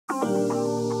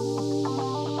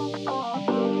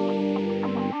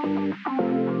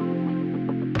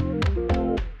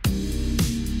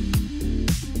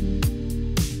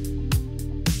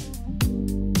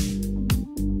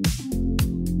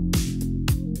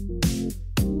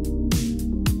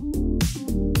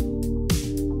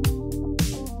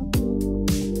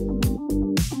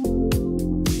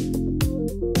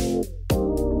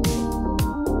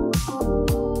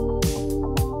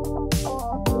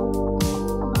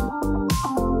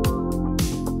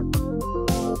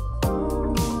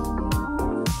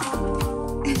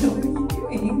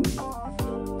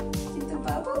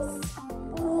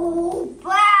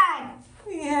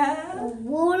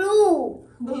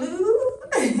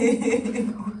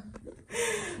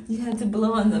You have to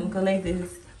blow on them, go like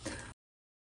this.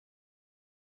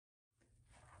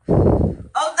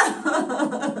 Oh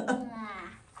no!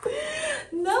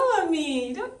 No, mommy,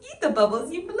 you don't eat the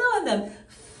bubbles, you blow on them.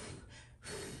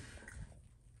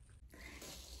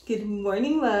 Good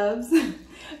morning, loves,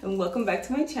 and welcome back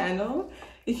to my channel.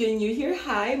 If you're new here,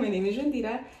 hi, my name is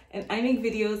Jandira, and I make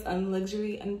videos on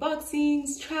luxury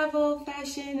unboxings, travel,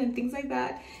 fashion, and things like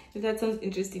that. If that sounds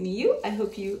interesting to you, I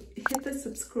hope you hit the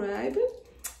subscribe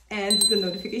and the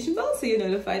notification bell so you're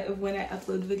notified of when I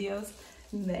upload videos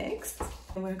next.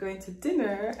 And we're going to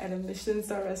dinner at a Michelin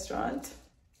star restaurant.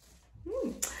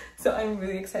 So I'm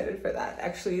really excited for that.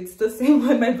 Actually, it's the same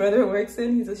one my brother works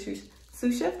in. He's a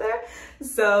sous chef there.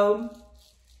 So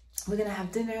we're gonna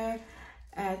have dinner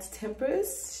at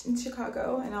Temporis in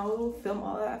Chicago, and I'll film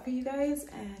all of that for you guys.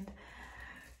 And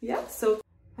yeah, so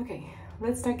okay,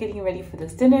 let's start getting ready for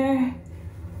this dinner.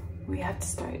 We have to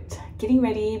start getting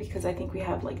ready because I think we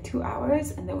have like 2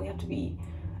 hours and then we have to be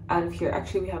out of here.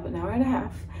 Actually, we have an hour and a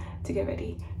half to get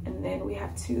ready, and then we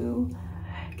have to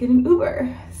get an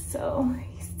Uber. So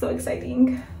it's so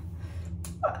exciting.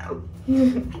 I'm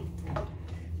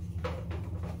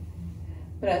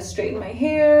gonna straighten my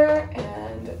hair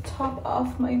and top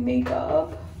off my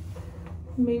makeup.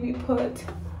 Maybe put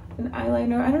an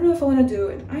eyeliner. I don't know if I want to do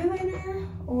an eyeliner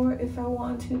or if I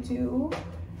want to do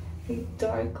a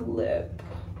dark lip.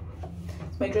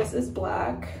 My dress is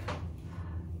black,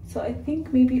 so I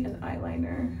think maybe an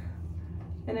eyeliner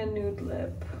and a nude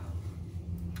lip.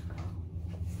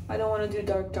 I don't want to do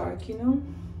dark, you know?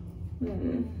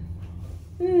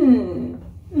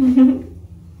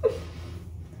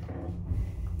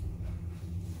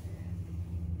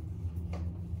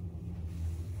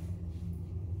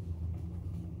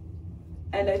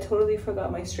 And I totally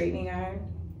forgot my straightening iron,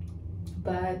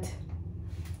 but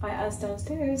I asked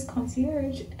downstairs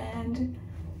concierge, and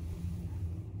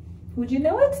would you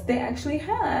know it, they actually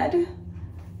had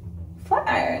flat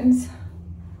irons,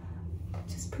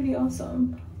 which is pretty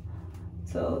awesome.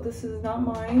 So this is not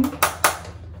mine,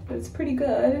 but it's pretty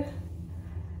good.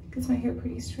 Gets my hair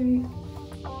pretty straight.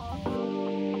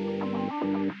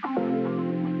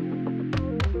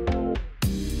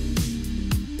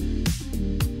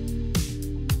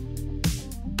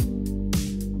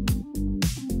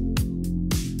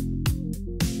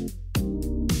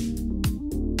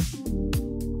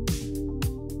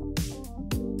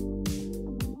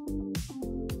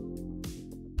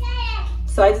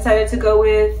 So I decided to go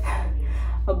with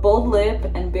a bold lip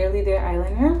and barely there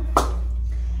eyeliner.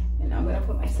 And I'm gonna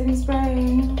put my setting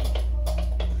spray.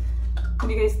 What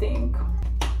do you guys think?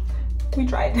 We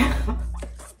tried.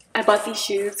 I bought these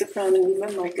shoes from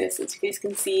Neiman Marcus. As you guys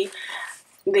can see,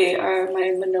 they are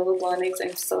my Manolo Blahniks.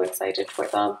 I'm so excited for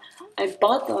them. I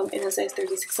bought them in a size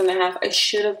 36.5. I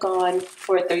should have gone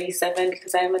for a 37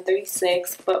 because I am a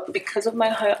 36, but because of my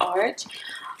high arch,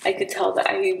 I could tell that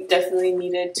I definitely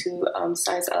needed to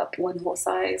size up one whole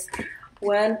size.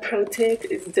 One pro tip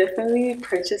is definitely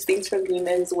purchase things from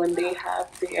Neiman's when they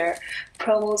have their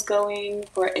promos going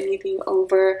for anything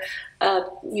over,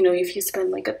 you know, if you spend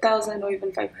like 1,000 or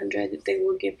even 500, they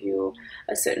will give you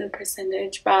a certain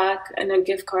percentage back and a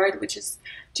gift card, which is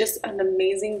just an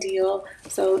amazing deal.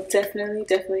 So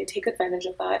definitely take advantage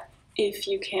of that if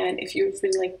you can, if you've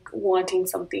been like wanting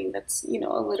something that's, you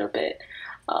know, a little bit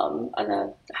on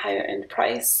a higher end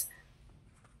price.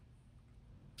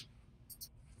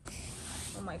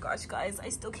 Oh my gosh, guys, I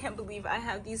still can't believe I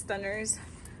have these stunners.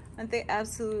 Aren't they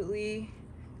absolutely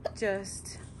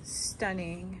just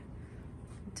stunning?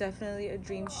 Definitely a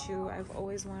dream shoe. I've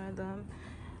always wanted them.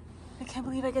 I can't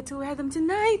believe I get to wear them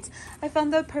tonight. I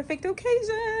found the perfect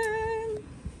occasion.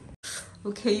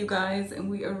 Okay, you guys, and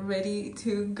we are ready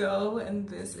to go, and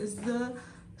this is the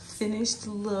finished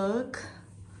look.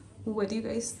 What do you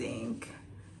guys think?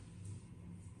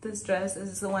 This dress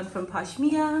is the one from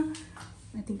Pashmia.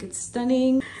 I think it's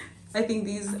stunning. I think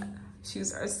these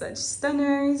shoes are such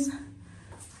stunners.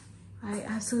 I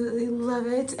absolutely love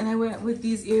it. And I went with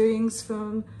these earrings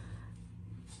from,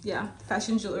 yeah,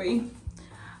 Fashion Jewelry.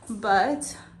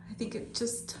 But I think it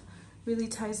just really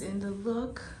ties in the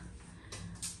look.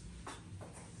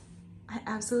 I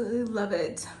absolutely love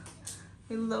it.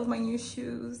 I love my new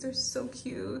shoes. They're so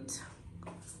cute.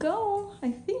 Let's go,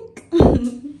 I think.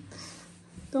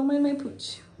 Don't mind my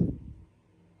pooch.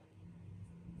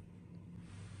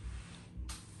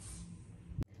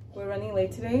 We're running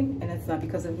late today, and it's not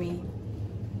because of me.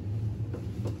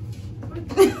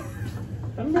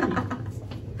 I'm ready.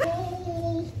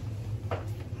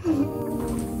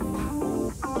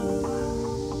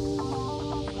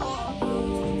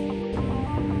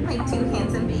 My two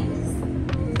handsome babies.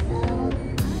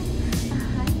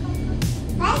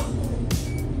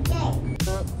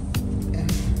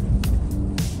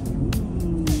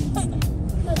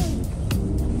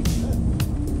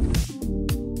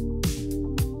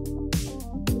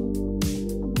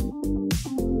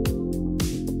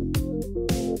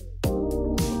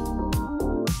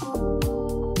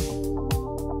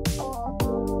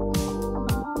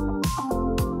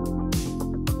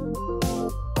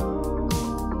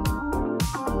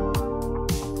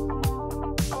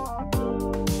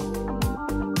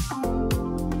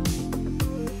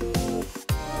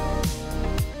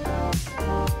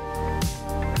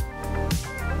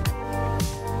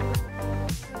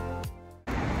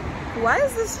 Why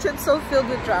is this trip so filled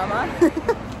with drama? I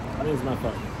think it's my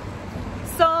fault.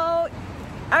 So,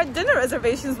 our dinner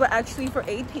reservations were actually for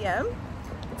 8 p.m.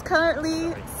 It's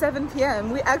currently 7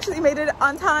 p.m. We actually made it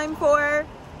on time for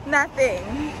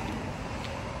nothing.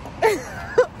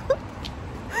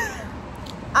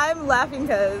 I'm laughing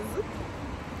because,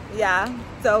 yeah,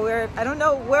 so I don't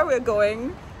know where we're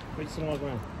going. We're just gonna walk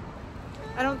around.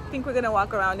 I don't think we're gonna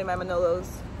walk around in my Manolos.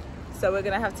 So we're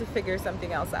gonna have to figure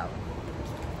something else out.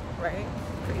 Right?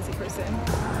 Crazy person.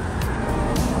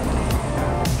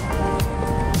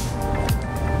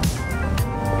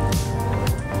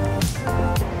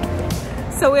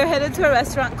 So we're headed to a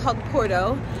restaurant called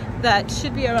Porto that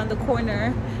should be around the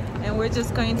corner, and we're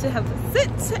just going to have to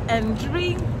sit and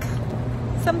drink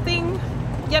something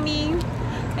yummy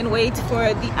and wait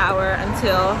for the hour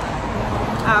until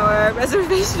our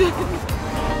reservation.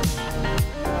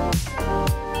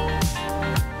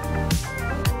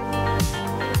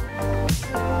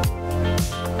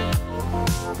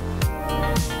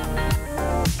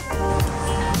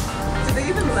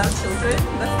 Children?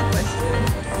 That's the question.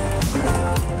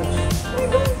 Oh my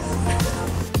gosh.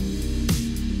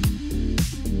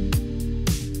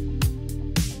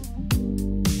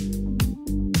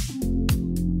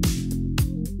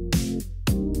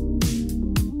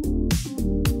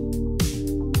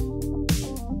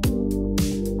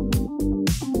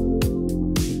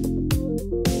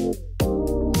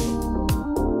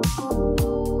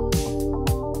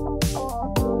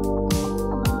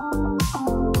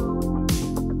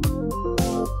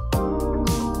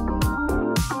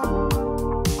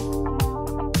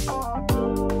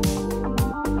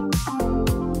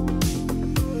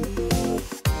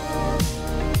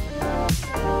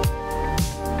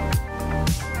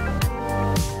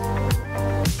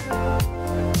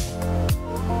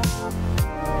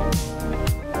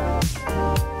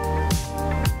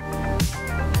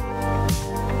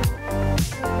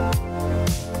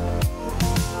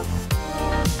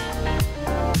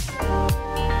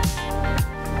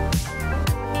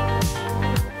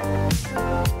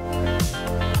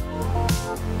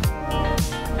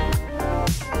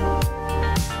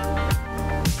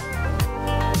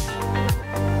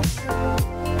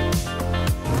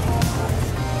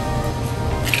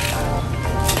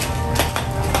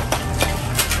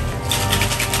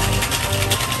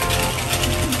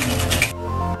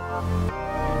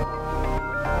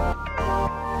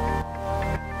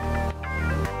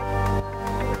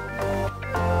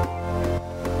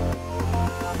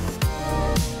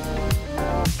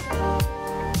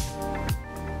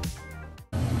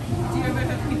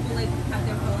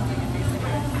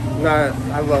 No,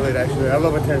 I love it actually. I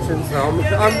love attention, so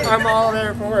I'm all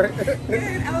there for it.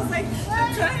 Good. I was like,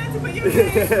 I'm trying not to put you in.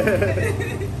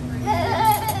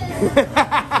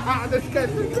 This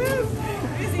guy's the best.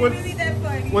 Is he really that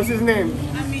funny? What's his name?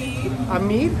 Amit.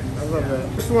 Amit? I love that.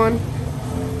 First one,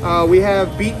 we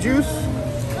have beet juice,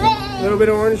 a little bit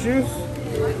of orange juice,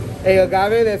 a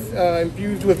agave that's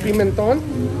infused with pimenton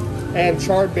and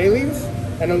charred bay leaves,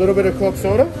 and a little bit of club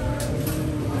soda.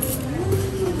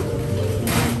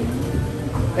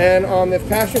 And on this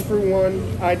passion fruit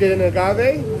one, I did an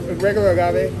agave, a regular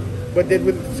agave, but did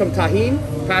with some tahini,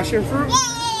 passion fruit,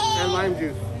 and lime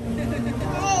juice.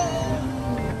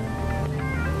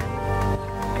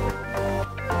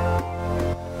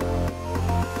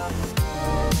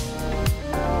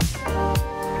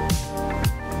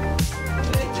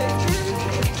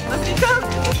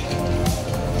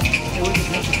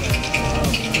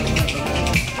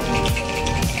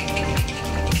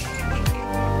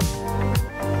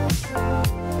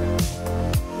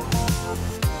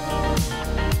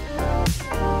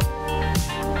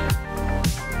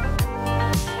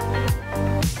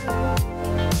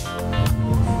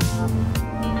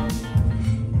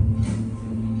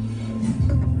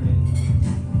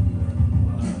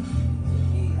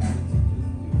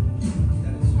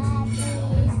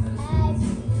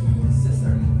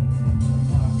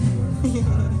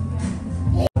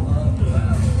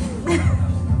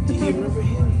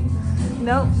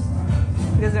 Oh,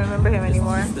 he doesn't remember him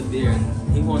anymore. It's the beard.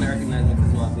 He won't recognize me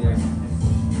because of my beard.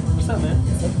 What's up, man?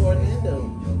 What's up, Orlando?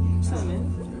 What's up, man?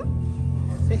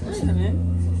 Hey, what's up,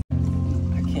 man?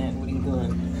 I can't. What are you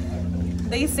doing?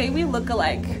 They say we look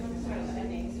alike.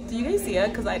 Do you guys see it?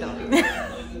 Because I don't.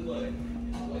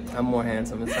 I'm more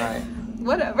handsome inside.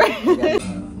 Whatever.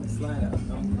 Slide out.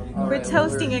 We're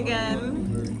toasting again.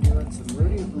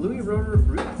 Louis Roeder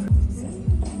Root.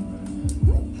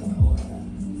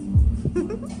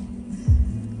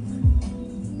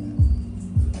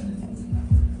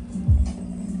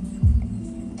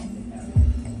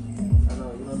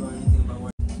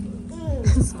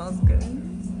 It smells good.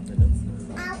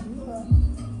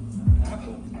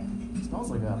 Smells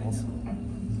like apples.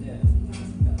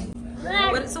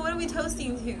 So what are we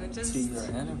toasting to? Just To your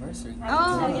anniversary.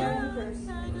 oh yeah.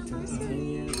 10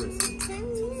 year anniversary.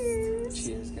 10 years.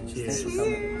 Cheers. Cheers. Thanks for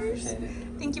coming. Appreciate it.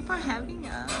 Thank you for having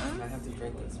us. I have to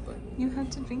drink this, but You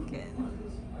had to drink it.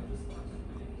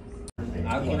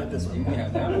 I wanted this one. You can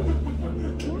have that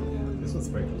one. This one's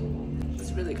pretty cool.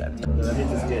 It's really good. I think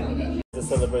this good. The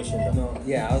celebration though. No,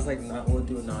 yeah, I was like, we'll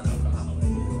do non-alcoholic.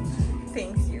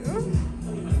 Thank you.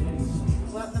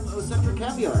 Platinum Oceptor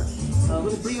caviar. A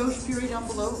little brioche puree down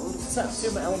below. A little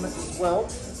satsuma element as well.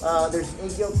 There's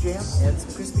egg yolk jam and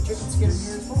some crispy chicken skin in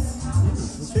here as well.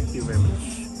 Thank you very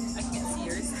much. I can't see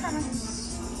yours.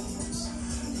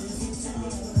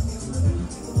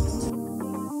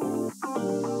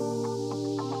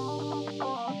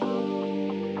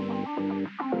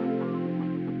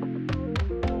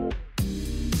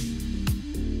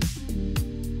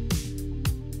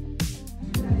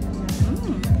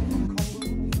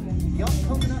 Young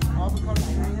coconut, avocado,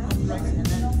 rice, and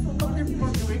then other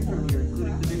parts of grapefruit here,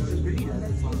 including the big granita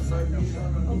that's on the side.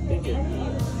 Thank you.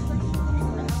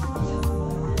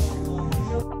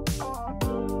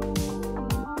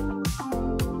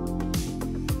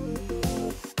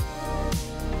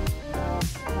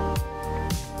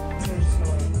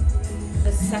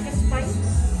 The second bite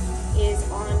is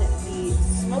on the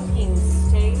smoking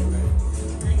stage with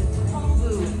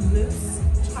Pombu mousse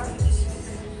tart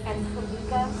and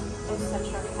Kaluga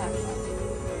Oceptor caviar.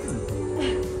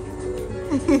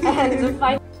 And the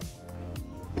final.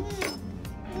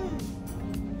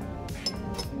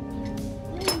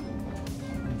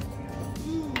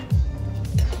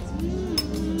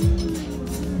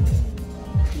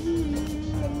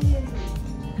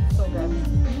 So good.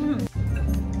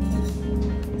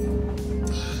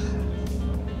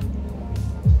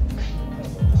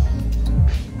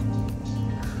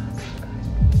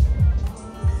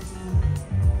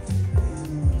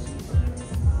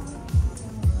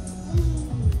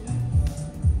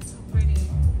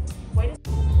 White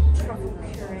truffle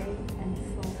puree and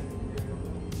full.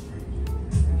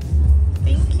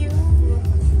 Thank you.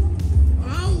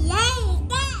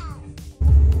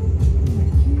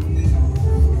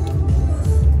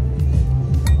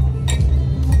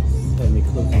 Let me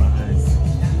close my eyes.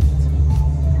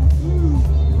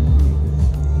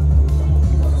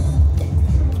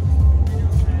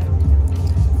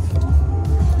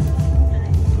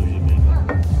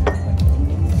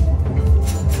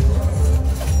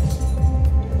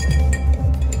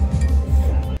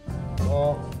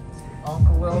 Well,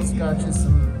 Uncle Will's got you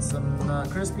some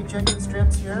crispy chicken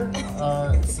strips here,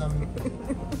 some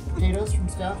potatoes from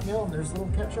Staff Mill, and there's a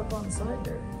little ketchup on the side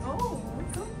there. Oh,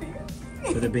 so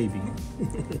fancy. For the baby.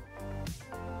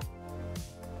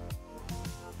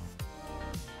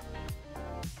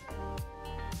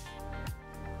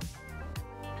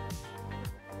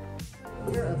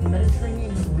 Here, a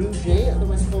Mediterranean rouge,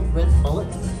 otherwise called red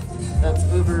mullet. That's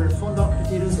over fondant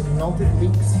potatoes and melted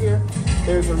leeks here.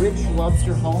 There's a rich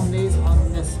lobster hollandaise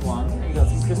on this one. You got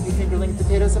some crispy fingerling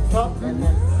potatoes up top, and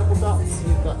then a couple dots.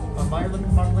 You've got a Michelin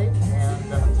marmalade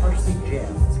and parsley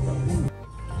jam.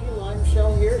 Key lime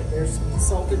shell here. There's some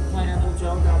salted pineapple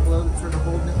gel down below that's sort of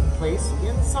holding it in place.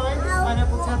 Inside,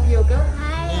 pineapple tapioca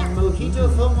and mojito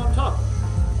foam on top.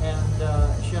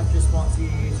 And chef just wants you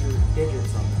to use your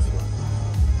digits on this one.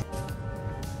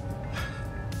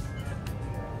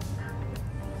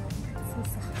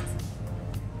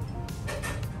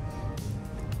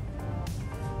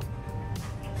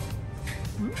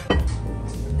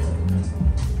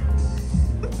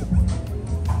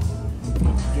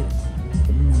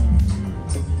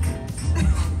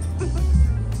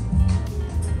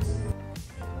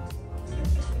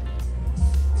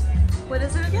 What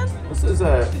is it again? This is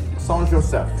Saint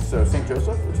Joseph, so St.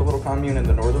 Joseph. It's a little commune in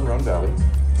the northern Rhone Valley.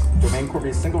 Domaine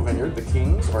Corvier's single vineyard. The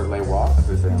Kings, or Les Rois, as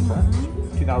they say on French.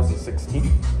 2016.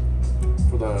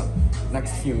 For the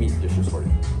next few meat dishes for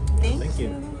you. Thank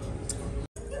you.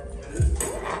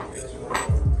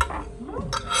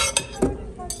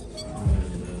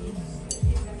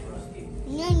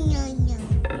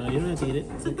 ate it.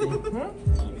 It's okay.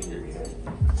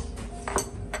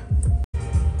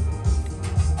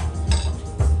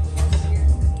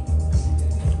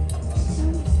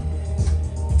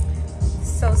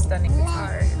 So stunning. It's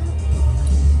hard.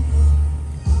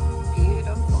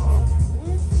 Beautiful.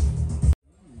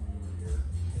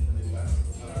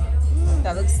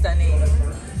 That looks stunning.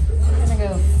 We're gonna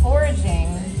go foraging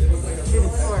through the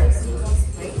forest.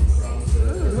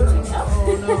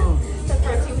 Oh no. The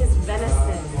protein is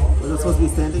venison. Was I supposed to be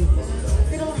standing?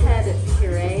 Fiddlehead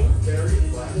puree.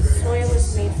 The soil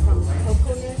is made from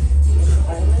coconut and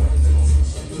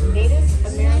almond, Native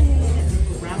American and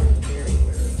ground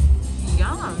berries.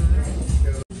 Yum.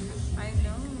 I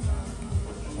know.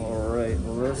 All right,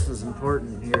 well this is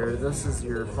important here. This is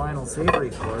your final savory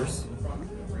course.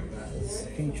 This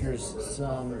features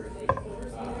some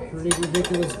pretty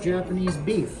ridiculous Japanese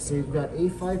beef. So you've got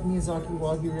A5 Miyazaki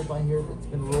Wagyu ribeye here that's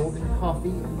been rolled in coffee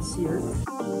and seared.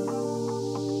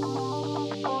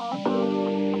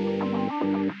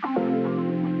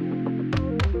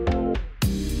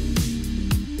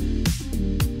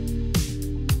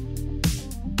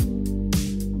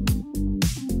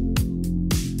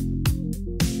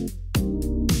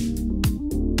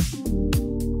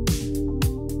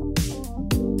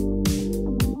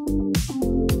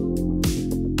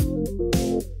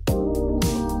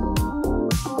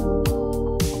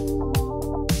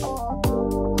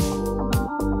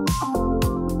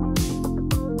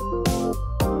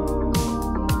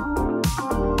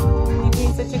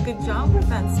 Such a good job with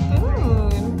that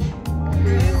spoon.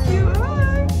 Yes, you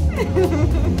are.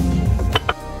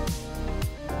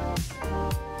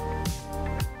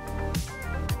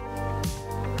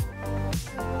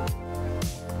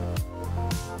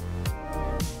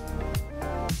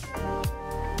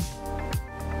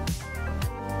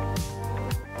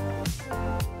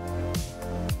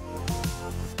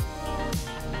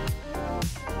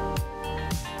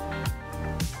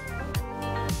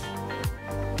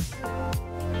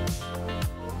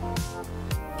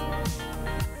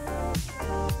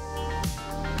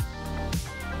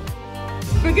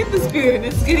 Forget the spoon,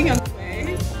 it's getting on the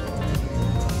way.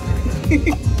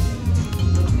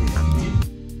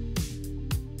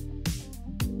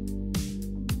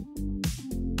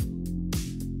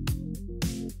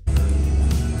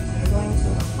 Going to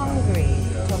Hungary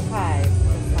to hive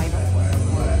the final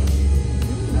one.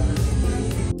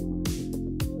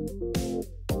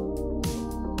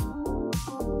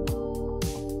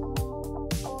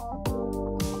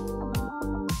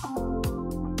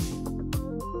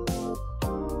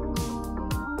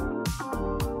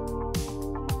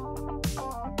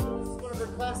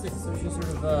 Classics, so she sort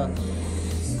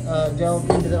of delved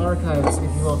into the archives, if you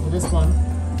will, for this one.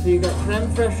 So you got creme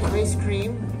fraiche ice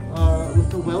cream with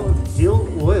the well of dill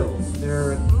oils. There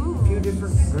are a few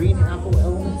different green apple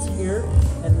elements here,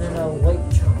 and then a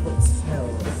white chocolate smell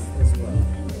as well.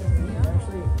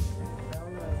 Actually,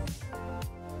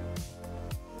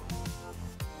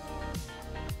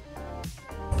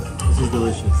 This is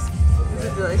delicious. Is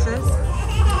it delicious?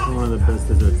 One of the best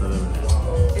desserts I've ever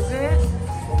had. Is it?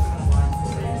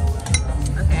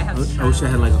 Okay, I have to I try. wish I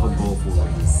had like a whole bowl full of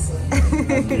this.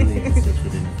 Really, it's just for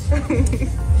dinner.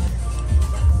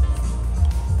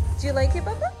 Do you like it,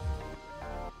 Papa?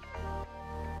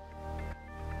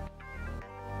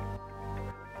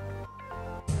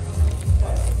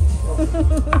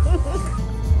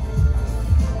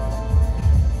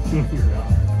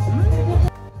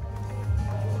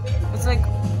 It's like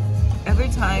every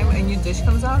time a new dish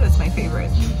comes out, it's my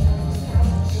favorite.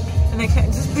 And I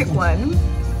can't just pick one.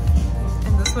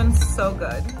 And this one's so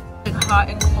good. Like hot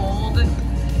and cold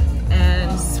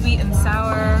and sweet and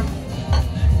sour.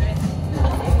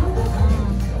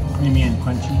 Creamy and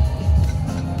crunchy.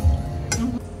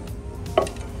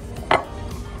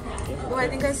 Oh, I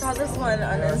think I saw this one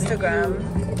on Instagram.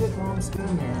 good long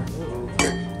spoon there.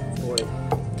 Boy.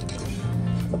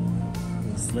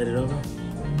 Slide it over.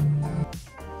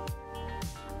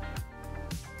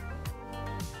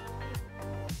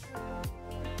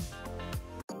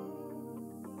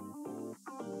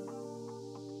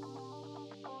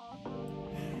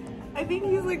 I think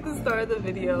he's like the star of the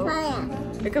video.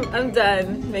 Like I'm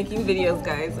done making videos,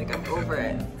 guys. Like I'm over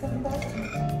it.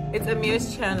 It's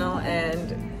Amir's channel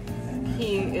and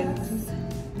he is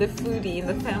the foodie in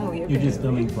the family. You're just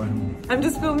filming for him. I'm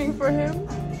just filming for him.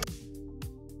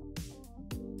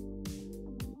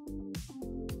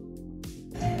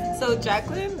 So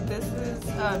Jacqueline, this is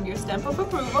your stamp of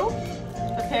approval.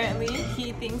 Apparently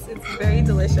he thinks it's very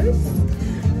delicious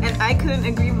and I couldn't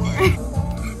agree more.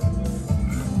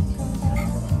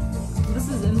 This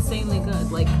is insanely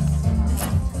good. Like,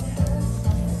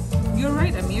 you're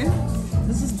right, Amir.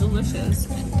 This is delicious.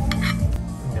 He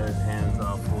got his hands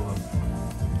all full of.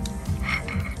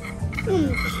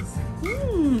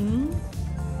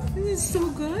 This is so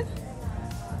good.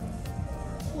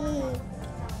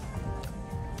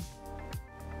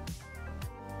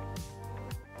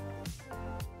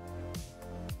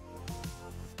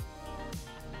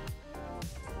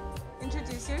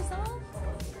 Introduce yourself.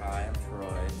 Hi, I'm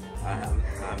Troy.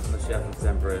 I'm the chef of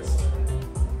Temporis.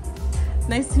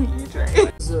 Nice to meet you, Troy.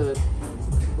 It's a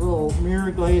little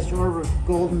mirror glazed order of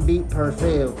golden beet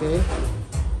parfait, okay?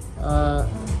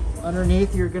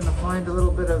 Underneath you're gonna find a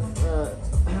little bit of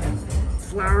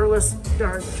flourless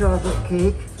dark chocolate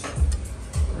cake.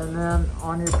 And then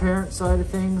on your parent side of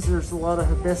things, there's a lot of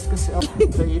hibiscus,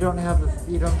 but you don't have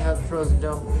the frozen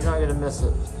dough. You're not gonna miss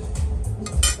it.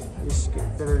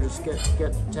 Better just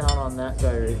get down on that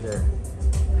guy right there.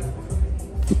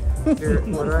 Here,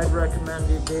 what I'd recommend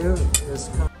you do is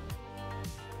come.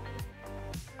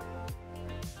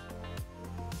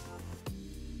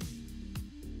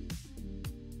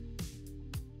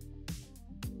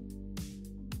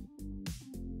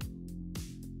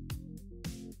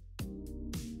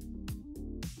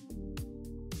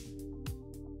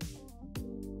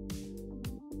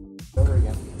 Over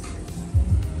again.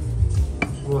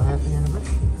 Well, happy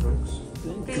anniversary, folks.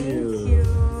 Thank you.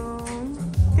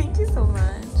 Thank you so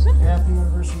much. Happy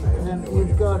anniversary. And then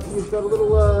you've got a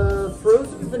little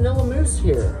frozen vanilla mousse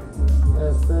here.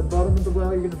 At the bottom of the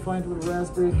well, you're going to find a little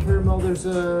raspberry caramel. There's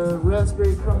a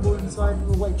raspberry crumble inside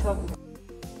with a white chocolate.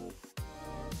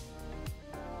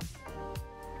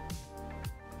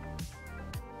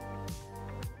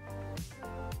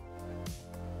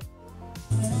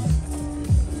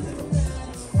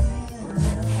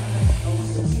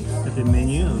 The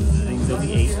menu of the things that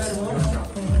we ate.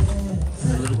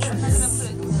 The little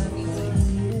treats.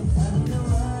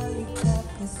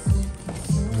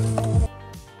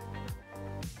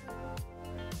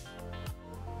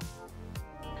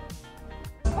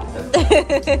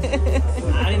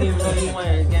 I didn't even know you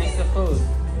wanted gangsta food.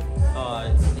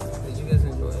 Did you guys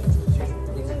enjoy it?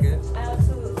 Was it good?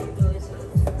 Absolutely delicious.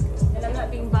 And I'm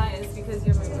not being biased because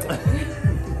you're my friend.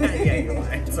 Yeah, you're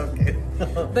right. It's okay.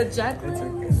 But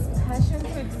Jacqueline's passion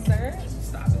for dessert,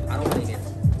 Stop it. I don't like it.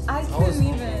 I couldn't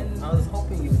even. I was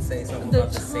hoping you would say something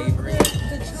about the savory.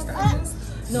 The chocolate.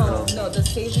 No, the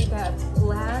savory, that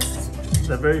last,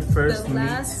 The very first the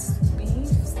last beef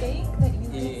steak that you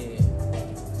meat.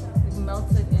 it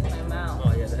melted in my mouth.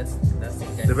 Oh yeah, that's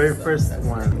The very first that's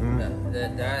one.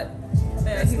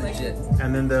 That's he liked legit. it.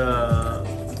 And then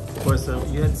of course,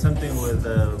 you had something with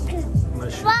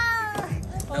mushroom.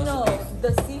 Oh no,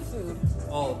 the seafood.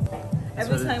 Oh,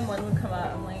 Every time one would come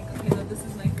out, I'm like, okay, no, this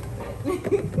is my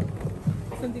favorite.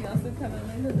 Something else would come out, I'm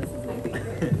like, no, this is my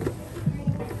favorite.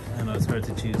 I know it's hard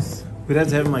to choose. We'd have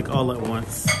to have them like all at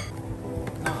once.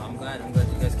 no, I'm glad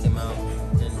you guys came out.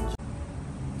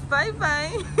 And Bye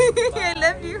bye. I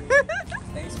love you.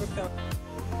 thanks for coming.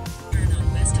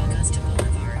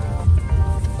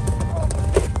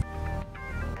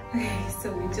 Okay,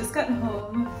 so we just got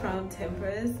home from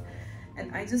Temporis,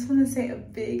 and I just want to say a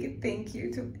big thank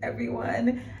you to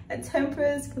everyone at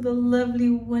Temporis for the lovely,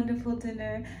 wonderful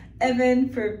dinner. Evan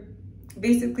for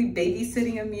basically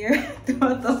babysitting Amir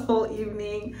throughout the whole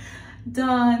evening.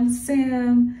 Dawn,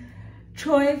 Sam,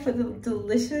 Troy for the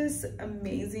delicious,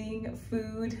 amazing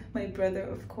food. My brother,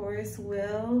 of course,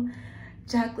 Will.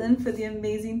 Jacqueline for the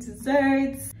amazing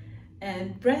desserts.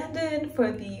 And Brandon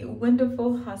for the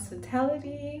wonderful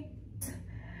hospitality.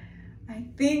 I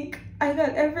think I got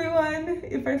everyone.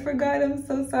 If I forgot, I'm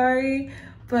so sorry.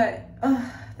 But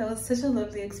that was such a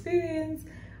lovely experience.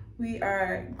 We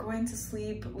are going to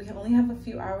sleep. We only have a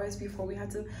few hours before we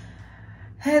have to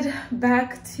head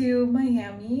back to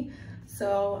Miami.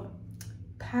 So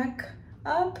pack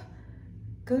up,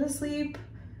 go to sleep,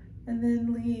 and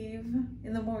then leave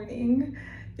in the morning.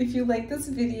 If you like this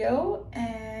video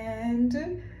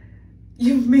and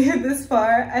you made it this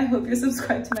far, I hope you're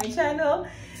subscribed to my channel.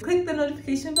 Click the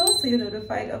notification bell so you're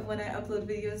notified of when I upload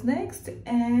videos next.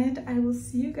 And I will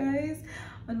see you guys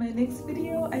on my next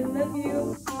video. I love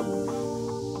you.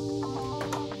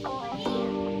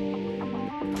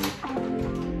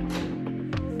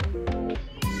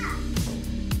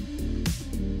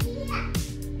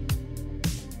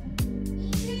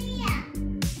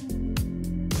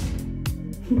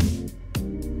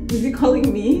 Is he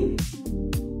calling me?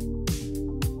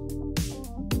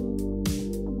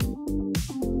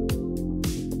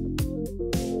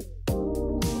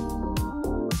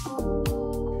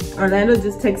 Orlando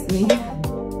just texted me.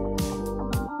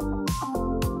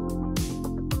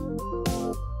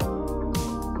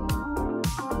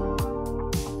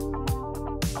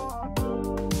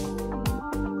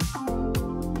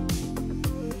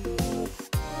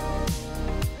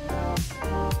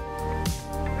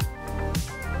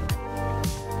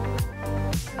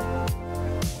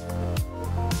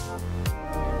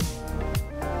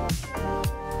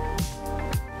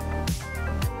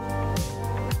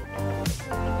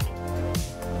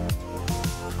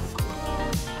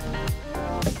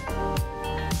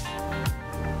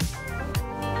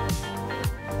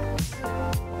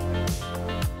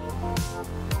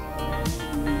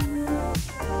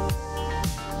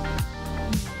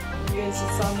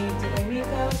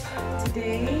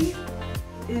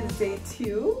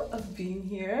 2 of being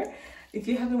here. If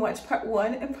you haven't watched part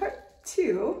 1 and part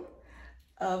 2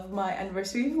 of my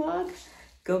anniversary vlog,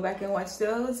 go back and watch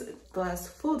those. The last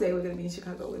full day we're gonna be in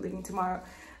Chicago. We're leaving tomorrow.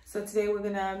 So today we're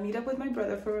gonna meet up with my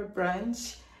brother for a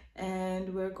brunch,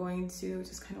 and we're going to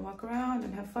just kind of walk around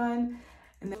and have fun.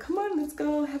 And then come on, let's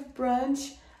go have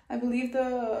brunch. I believe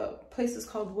the place is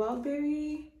called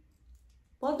Wildberry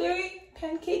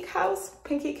Pancake House,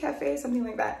 Pancake Cafe, something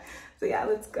like that. So yeah,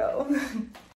 let's go.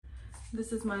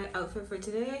 This is my outfit for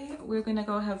today. We're gonna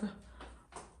go have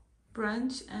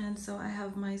brunch, and so I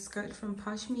have my skirt from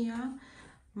Pashmia,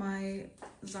 my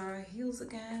Zara heels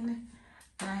again,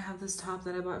 and I have this top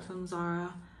that I bought from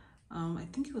Zara. I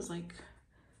think it was like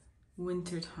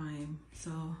winter time,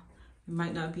 so it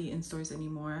might not be in stores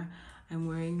anymore. I'm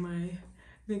wearing my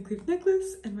Van Cleef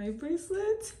necklace and my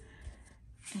bracelet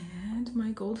and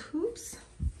my gold hoops.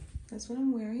 That's what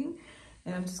I'm wearing.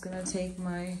 And I'm just gonna take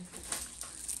my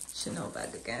Chanel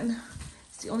bag again.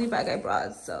 It's the only bag I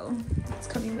brought, so it's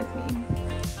coming with me. So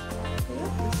yeah, this is my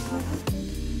outfit.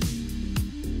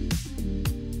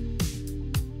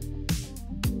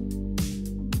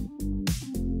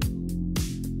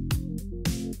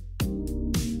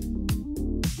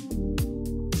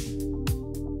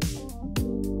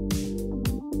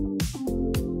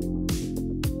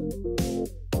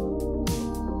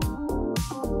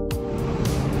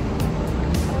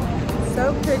 So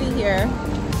pretty here.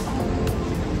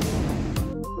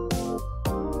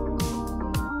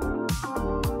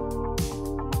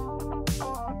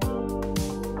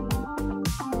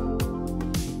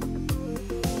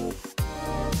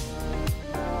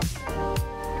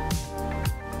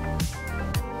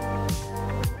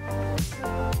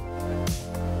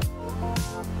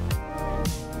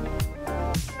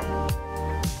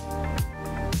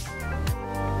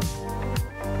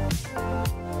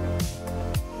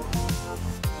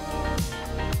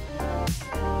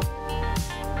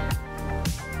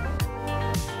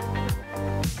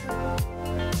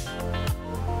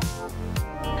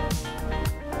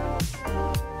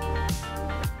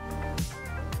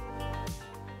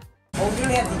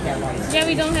 Yeah,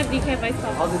 we don't have decaf iced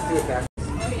coffee. I'll just do it back.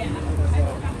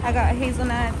 I got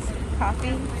hazelnut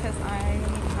coffee because I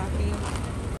need coffee.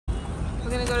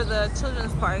 We're gonna go to the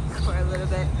children's park for a little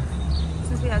bit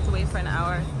since we had to wait for an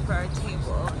hour for our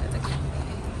table at the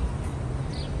cafe.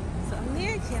 So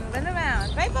American, run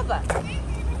around. Right, Papa?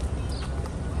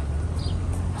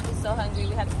 He's so hungry,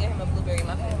 we had to get him a blueberry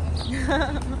muffin.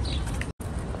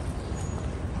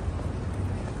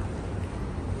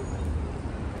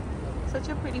 Such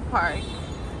a pretty park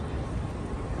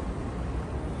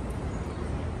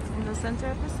in the center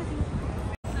of the city.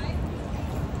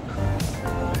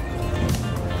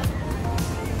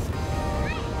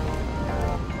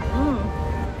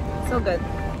 So good.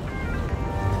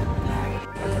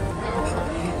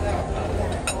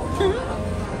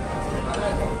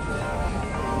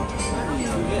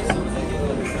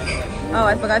 Oh,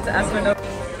 I forgot to ask for no.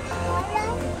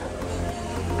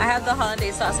 I have the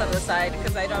hollandaise sauce on the side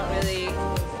because I don't really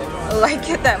like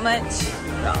it that much.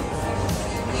 So.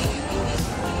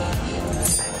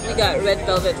 We got red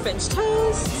velvet French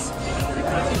toast and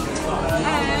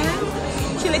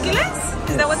chilaquiles.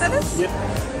 Is that what that is? Yep.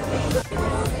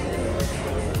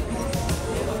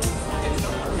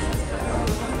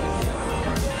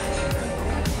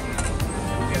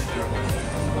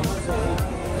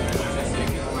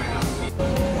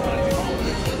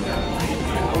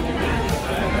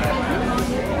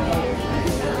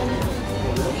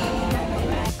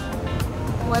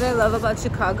 What I love about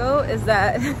Chicago is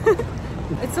that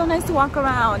it's so nice to walk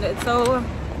around. It's so,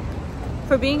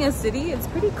 for being a city, it's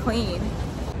pretty clean.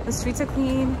 The streets are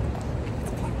clean.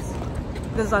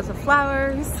 There's lots of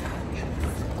flowers.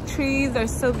 Trees are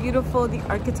so beautiful. The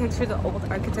architecture, the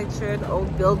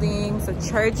old buildings, the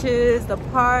churches, the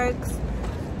parks.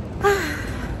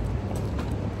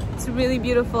 It's really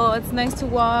beautiful. It's nice to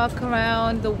walk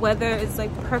around. The weather is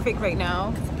like perfect right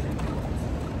now.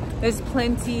 There's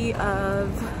plenty of,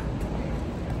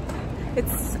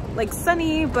 it's like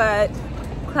sunny but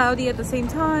cloudy at the same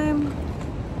time.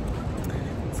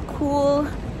 It's cool.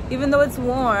 Even though it's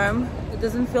warm, it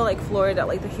doesn't feel like Florida,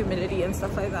 like the humidity and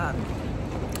stuff like that.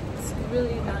 It's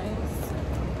really nice.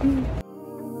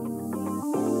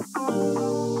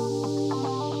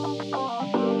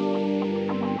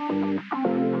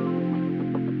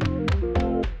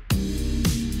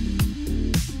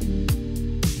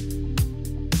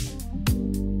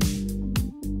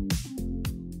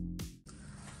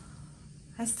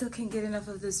 I still can't get enough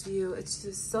of this view. It's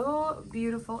just so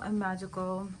beautiful and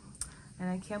magical, and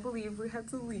I can't believe we had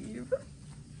to leave.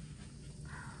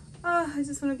 I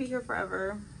just want to be here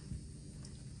forever.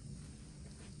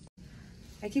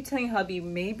 I keep telling hubby,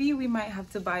 maybe we might have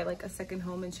to buy like a second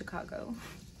home in Chicago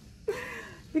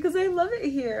because I love it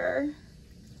here.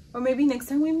 Or maybe next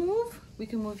time we move, we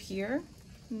can move here.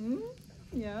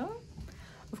 Yeah.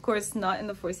 Of course, not in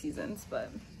the Four Seasons, but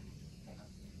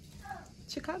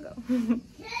Chicago.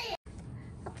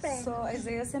 So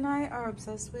Isaiah and I are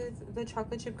obsessed with the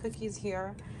chocolate chip cookies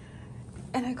here.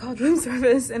 And I called room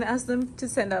service and asked them to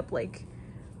send up like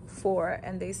 4,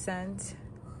 and they sent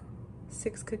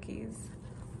 6 cookies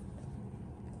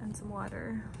and some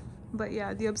water. But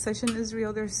yeah, the obsession is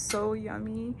real. They're so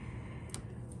yummy.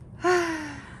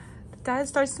 Diet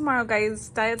starts tomorrow, guys.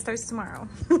 Diet starts tomorrow.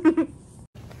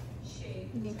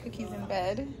 Eating cookies in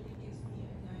bed.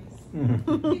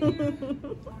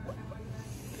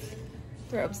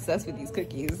 They're obsessed with these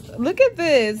cookies. Look at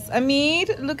this.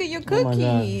 Amit, look at your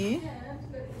cookie.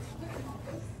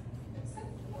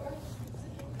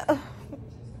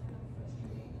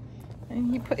 And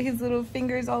he put his little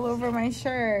fingers all over my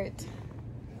shirt.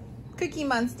 Cookie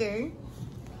Monster.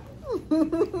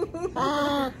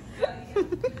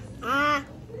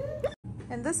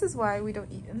 And this is why we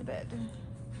don't eat in bed.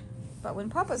 But when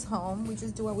Papa's home, we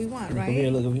just do what we want, right? Look over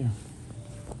here, look over here.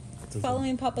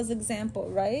 Following Papa's example,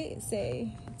 right?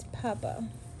 Say, it's Papa.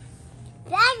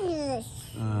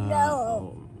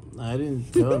 No. I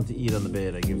didn't tell him to eat on the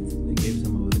bed. I gave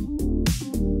some of it.